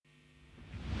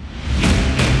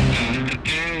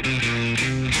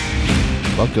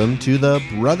Welcome to the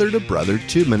Brother to Brother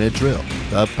 2-Minute Drill,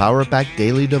 the Power Pack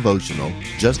Daily Devotional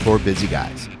just for busy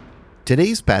guys.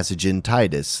 Today's passage in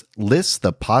Titus lists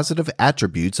the positive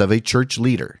attributes of a church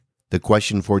leader. The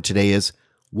question for today is,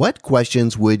 what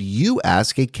questions would you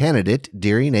ask a candidate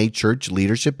during a church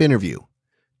leadership interview?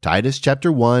 Titus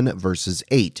chapter 1, verses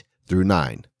 8 through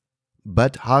 9.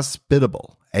 But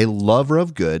hospitable, a lover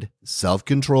of good,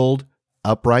 self-controlled,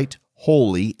 upright,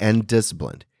 holy, and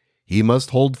disciplined. He must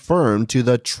hold firm to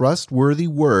the trustworthy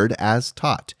word as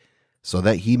taught, so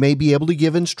that he may be able to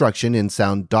give instruction in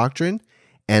sound doctrine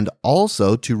and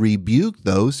also to rebuke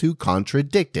those who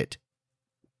contradict it.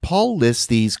 Paul lists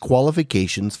these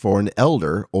qualifications for an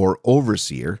elder or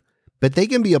overseer, but they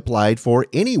can be applied for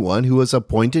anyone who is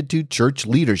appointed to church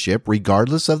leadership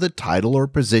regardless of the title or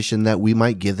position that we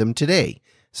might give them today,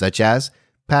 such as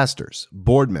pastors,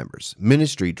 board members,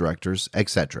 ministry directors,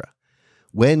 etc.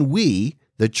 When we,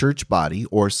 the church body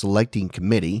or selecting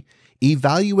committee,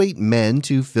 evaluate men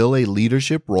to fill a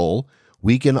leadership role,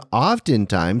 we can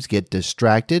oftentimes get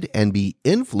distracted and be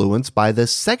influenced by the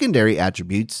secondary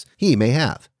attributes he may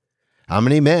have. How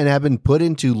many men have been put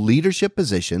into leadership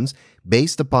positions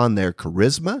based upon their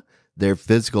charisma, their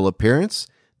physical appearance,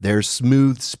 their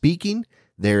smooth speaking,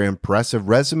 their impressive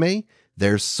resume,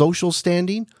 their social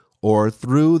standing, or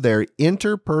through their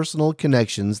interpersonal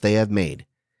connections they have made?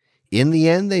 In the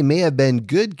end, they may have been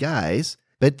good guys,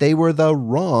 but they were the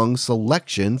wrong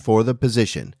selection for the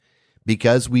position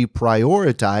because we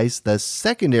prioritize the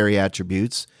secondary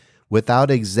attributes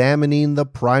without examining the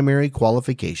primary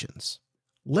qualifications.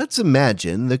 Let's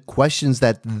imagine the questions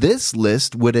that this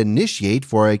list would initiate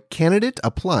for a candidate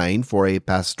applying for a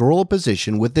pastoral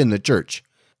position within the church.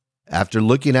 After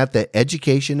looking at the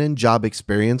education and job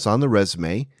experience on the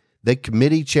resume, the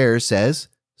committee chair says,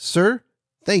 "Sir,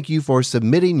 thank you for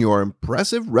submitting your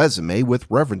impressive resume with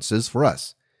references for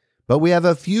us, but we have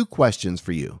a few questions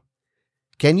for you.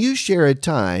 Can you share a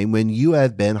time when you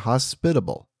have been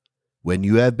hospitable, when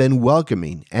you have been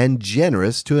welcoming and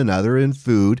generous to another in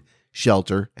food,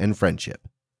 shelter, and friendship?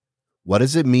 What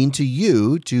does it mean to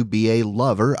you to be a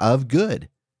lover of good?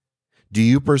 Do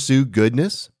you pursue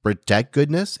goodness, protect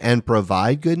goodness, and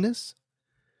provide goodness?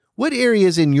 What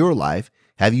areas in your life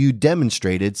have you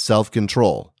demonstrated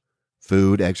self-control?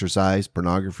 Food, exercise,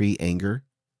 pornography, anger?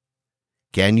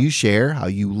 Can you share how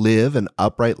you live an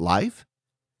upright life?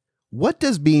 What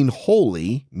does being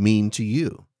holy mean to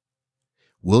you?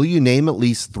 Will you name at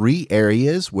least 3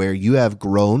 areas where you have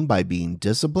grown by being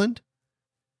disciplined?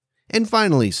 And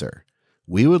finally, sir,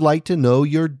 we would like to know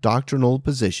your doctrinal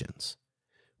positions.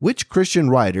 Which Christian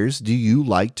writers do you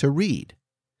like to read?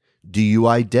 Do you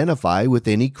identify with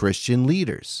any Christian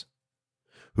leaders?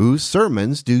 Whose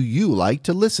sermons do you like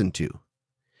to listen to?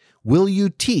 Will you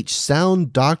teach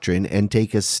sound doctrine and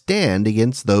take a stand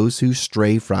against those who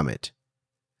stray from it?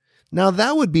 Now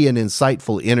that would be an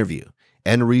insightful interview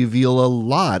and reveal a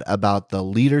lot about the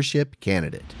leadership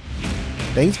candidate.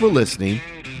 Thanks for listening.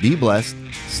 Be blessed.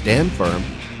 Stand firm.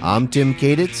 I'm Tim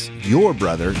Kaditz, your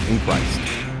brother in Christ.